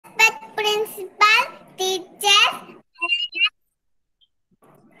teachers,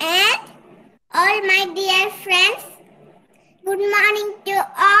 and all my dear friends. Good morning to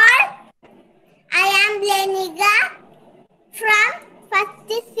all. I am Lanika from first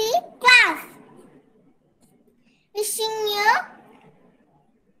C class. Wishing you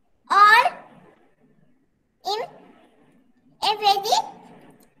all in a very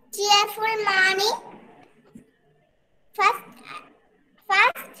cheerful morning. First,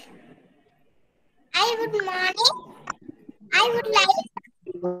 I would like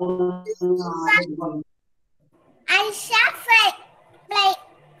Aliza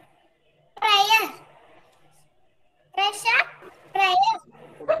prayer. Rasha prayer.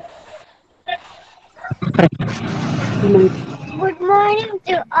 Good morning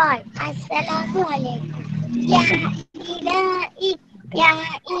to all. Assalamu alaikum. Ya ilahi, ya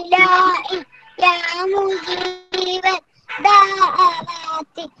ilahi, ya mujibat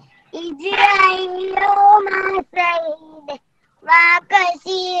da'awati. Ijrailu ma'asaid wa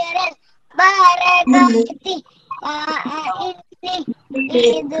kasiran barakati wa inni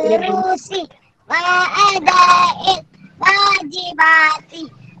idrusi wa adain wajibati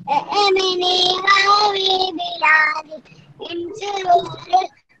emini wawi biladi insurul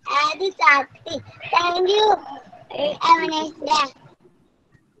adisakti. Thank you. Have a nice day.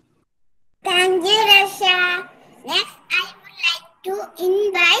 Thank you, Rasha. Next, I would like to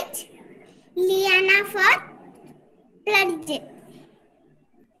invite Liyana for pledge.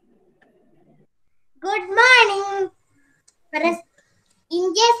 Good morning.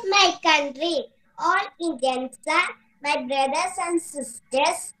 India's my country. All Indians are my brothers and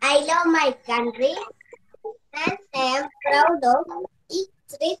sisters. I love my country and I am proud of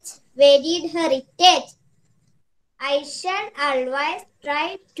its rich, varied heritage. I shall always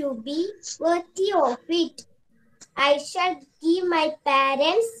try to be worthy of it. I shall give my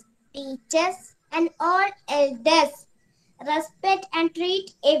parents, teachers, and all elders respect and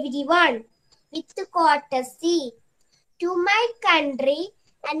treat everyone with courtesy. To my country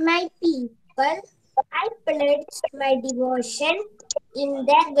and my people, I pledge my devotion in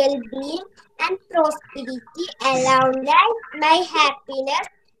their well-being and prosperity, along with my happiness.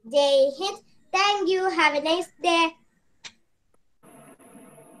 Jai Hind. Thank you. Have a nice day.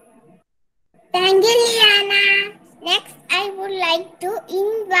 Thank you, Liyana. Next, I would like to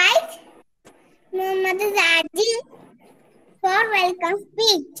invite Muhammed Nazan for welcome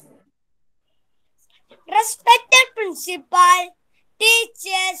speech. Respected principal,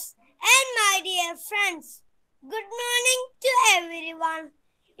 teachers, and my dear friends, good morning to everyone.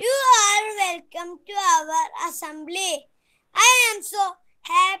 You are welcome to our assembly. I am so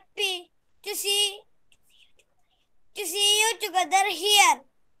happy to see you together here.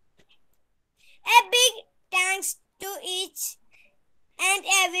 A big thanks to each and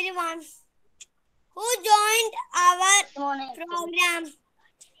everyone who joined our program.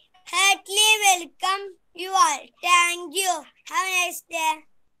 Heartily welcome you all. Thank you. Have a nice day.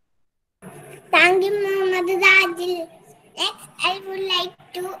 Thank you, Muhammed Nazan. Next, I would like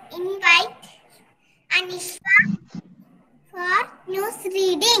to invite Anishwa for news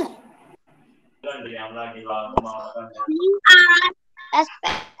reading. You are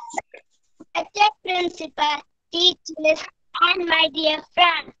respected principal, teachers, and my dear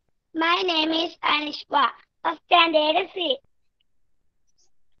friends. My name is Anishwa of Standard C.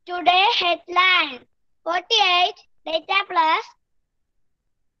 Today headline 48 data plus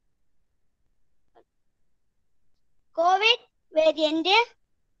COVID variant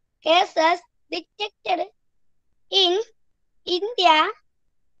cases detected in India,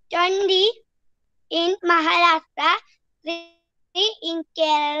 20 in Maharashtra, 3 in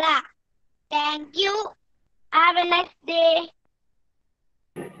Kerala. Thank you. Have a nice day.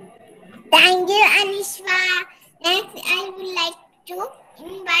 Thank you, Anishwa. Next, I would like to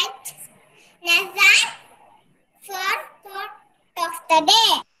invite Naja for thought of the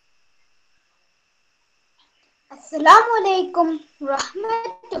day. Assalamu alaikum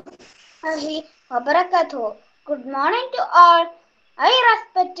rahmatullahi wa barakatuh. Good morning to all. I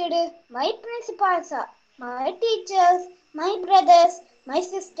respected my principals, my teachers, my brothers, my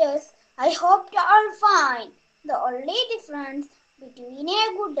sisters. I hope you are fine. The only difference between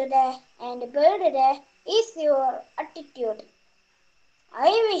a good day and a bad day is your attitude. I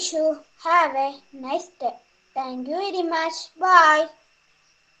wish you have a nice day. Thank you very much. Bye.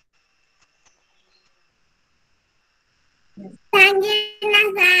 Thank you,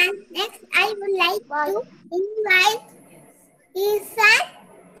 Nazan. Next, I would like to invite Ihsan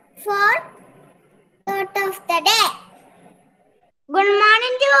for thought of the day. Good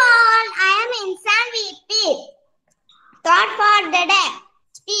morning to all. I am Ihsan V.P. Thought for the day.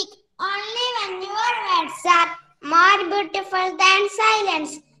 Speak only when you are beautiful than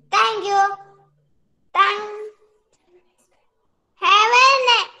silence. Thank you. Have a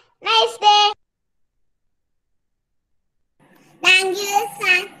nice day. Thank you,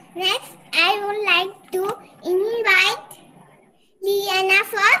 son. Next, I would like to invite Liyana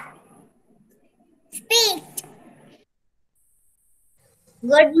for speak.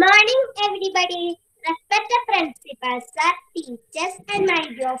 Good morning, everybody. Respected principals, sir, teachers, and my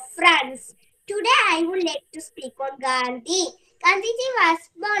dear friends. Today, I would like to speak on Gandhi. Gandhiji was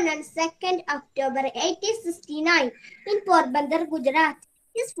born on 2nd October 1869 in Porbandar, Gujarat.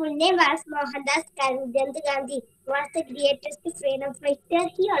 His full name was Mohandas Karamchand Gandhi. He was the greatest freedom fighter.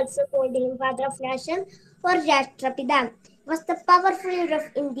 He also called him father of nation or Rashtrapita. He was the powerful leader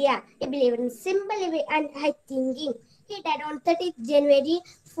of India. He believed in simple living and high thinking. He died on 30th January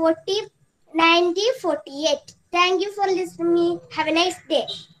 1948. Thank you for listening to me. Have a nice day.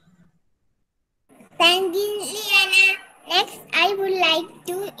 Thank you, Liyana. Next, I would like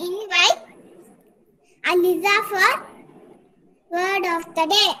to invite Aliza for word of the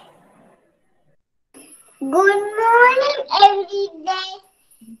day. Good morning, every day.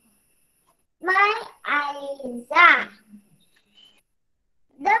 My Aliza.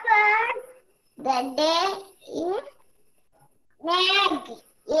 The word the day is nag.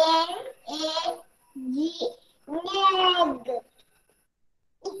 N-A-G. Nag.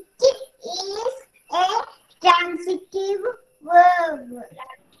 It is a transitive verb.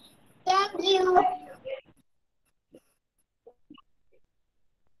 Thank you.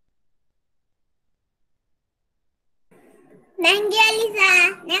 Thank you, Aliza.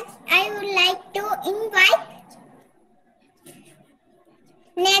 Next, I would like to invite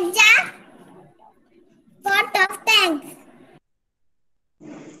Naja for of thanks.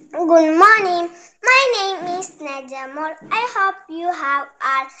 Good morning. My name is Naja. I hope you have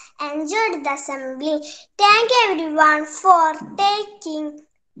all enjoyed the assembly. Thank everyone for taking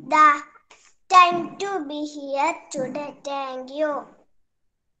the time to be here today. Thank you.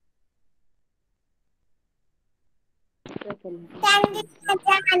 Thank you,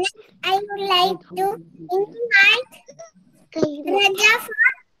 Naja. I would like to invite Naja for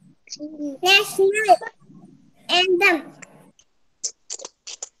national anthem.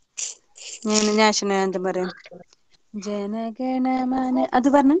 National anthem പറയാം. ജനഗണമന അത്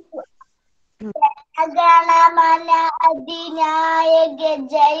പറഞ്ഞു. ഗണമന അധിനായക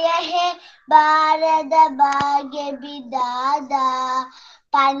ജയ ഹേ ഭാരത ഭാഗ്യ വിധാത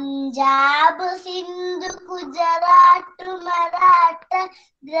പഞ്ചാബ് സിന്ധു ഗുജറാത്ത് മറാഠ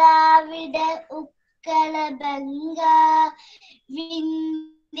ദ്രാവിഡ ഉത്കല ബംഗ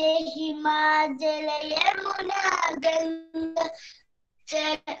വിന്ധ്യ ഹിമാചല യമുന ഗംഗ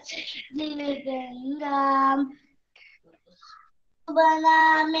गंगा बना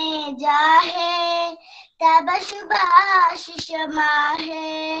में जाहे तब शुभाशिष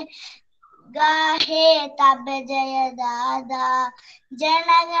माहे गाहे तब जय दादा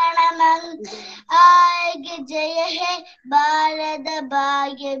जनगण मन आग जय है भारत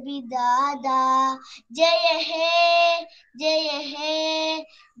भाग्य विधाता जय है जय है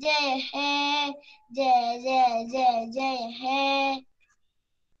जय है जय जय जय जय है.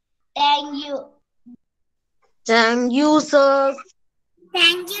 Thank you. Thank you, sir.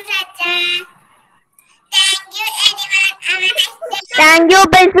 Thank you, Raja. Thank you, everyone. Thank you,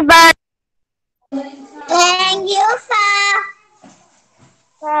 principal. Thank you, sir.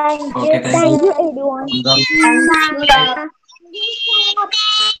 Thank Okay, you, everyone. Thank you, sir. Thank you.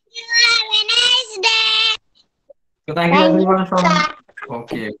 Have a nice day. So thank you everyone from.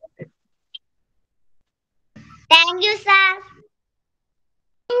 Okay. Thank you, sir.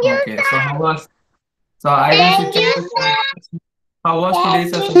 Okay. So how was? So I will Thank you, sir. how was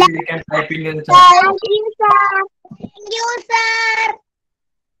today's assembly? You can type in the chat. Thank you, sir. Thank you, sir.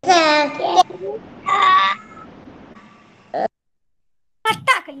 Thank you,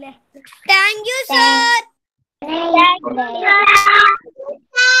 Thank you, sir.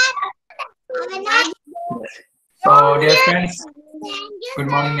 So dear friends, good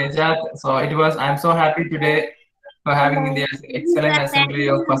morning, Najath. So I'm so happy today for having the excellent assembly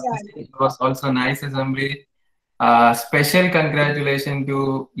of first. It was also nice assembly. Special congratulations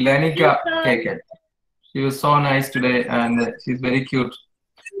to Lanika K.T. She was so nice today and she's very cute.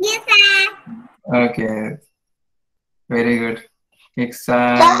 Yes, sir. Okay, very good.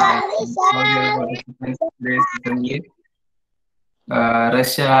 Ihsan V.P.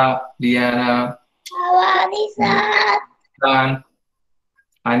 Rasha, Liyana,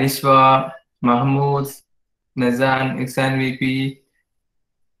 Anishwa, Mahmood, Nazan, Ihsan V.P.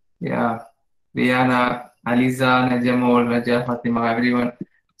 Yeah, Liyana, Aliza, Naja, Naja, Fathima, everyone.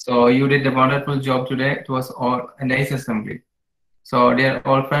 So you did a wonderful job today. It was all a nice assembly. So dear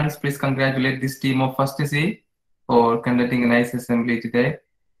all friends, please congratulate this team of First C for conducting a nice assembly today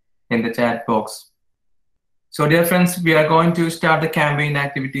in the chat box. So dear friends, we are going to start the campaign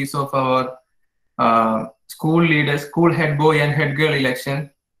activities of our school leaders, school head boy and head girl election.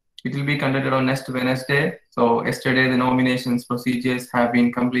 It will be conducted on next Wednesday. So yesterday the nominations procedures have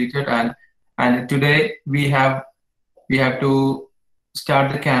been completed, and today we have to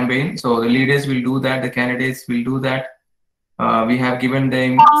start the campaign. So the leaders will do that, the candidates will do that. We have given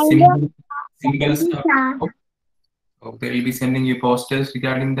them symbols. So they will be sending you posters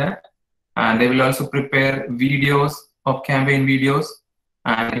regarding that, and they will also prepare videos of campaign videos,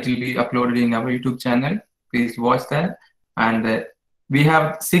 and it will be uploaded in our YouTube channel. Please watch that. And we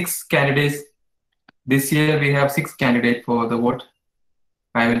have 6 candidates this year. We have 6 candidates for the vote.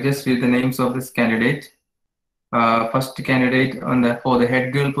 I will just read the names of this candidate. First candidate for the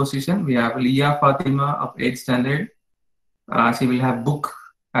head girl position, we have Fathima of 8th standard. She will have book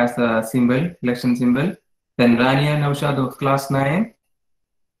as a symbol, election symbol. Then Rania Naushad of class 9.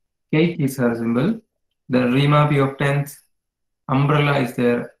 Kate is her symbol. Then Rima P of 10th. Umbrella is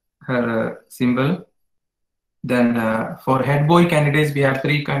her symbol. Then for head boy candidates, we have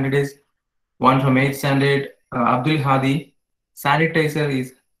 3 candidates. One from 8th standard, Abdul Hadi. Sanitizer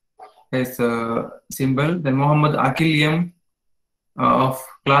is his symbol. Then Muhammad Akiliam of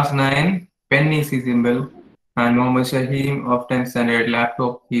class 9. Pen is his symbol. And Muhammad Shaheen of 10th standard,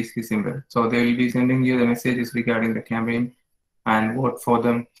 laptop is his symbol. So they will be sending you the messages regarding the campaign and vote for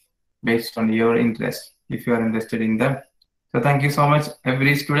them based on your interest, if you are interested in them. So thank you so much,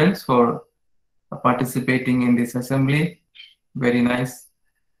 every students, for participating in this assembly. Very nice.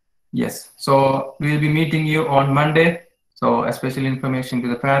 Yes. So we will be meeting you on Monday. So a special information to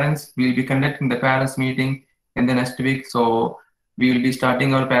the parents. We will be conducting the parents meeting in the next week. So we will be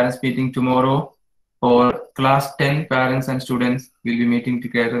starting our parents meeting tomorrow. For class 10 parents and students, we'll be meeting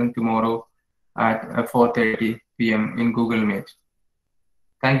together tomorrow at 4:30 p.m. in Google Meet.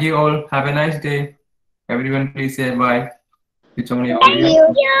 Thank you all. Have a nice day. Everyone, please say bye. It's only audio. Thank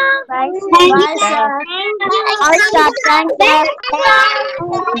you. Bye, Bye, sir. sir. Bye, sir. Thank you. Thank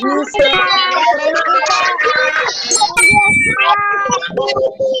you, sir.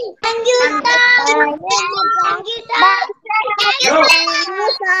 Thank you, sir. Thank you, sir. Thank you, sir.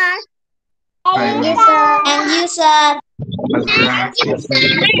 Thank you, sir. Thank you, sir. Thank you, sir.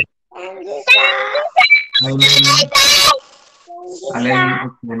 Thank you, sir.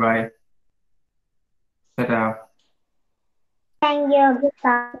 Alain, bye. Ta-ta. Thank you,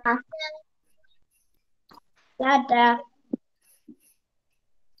 sir. Tata.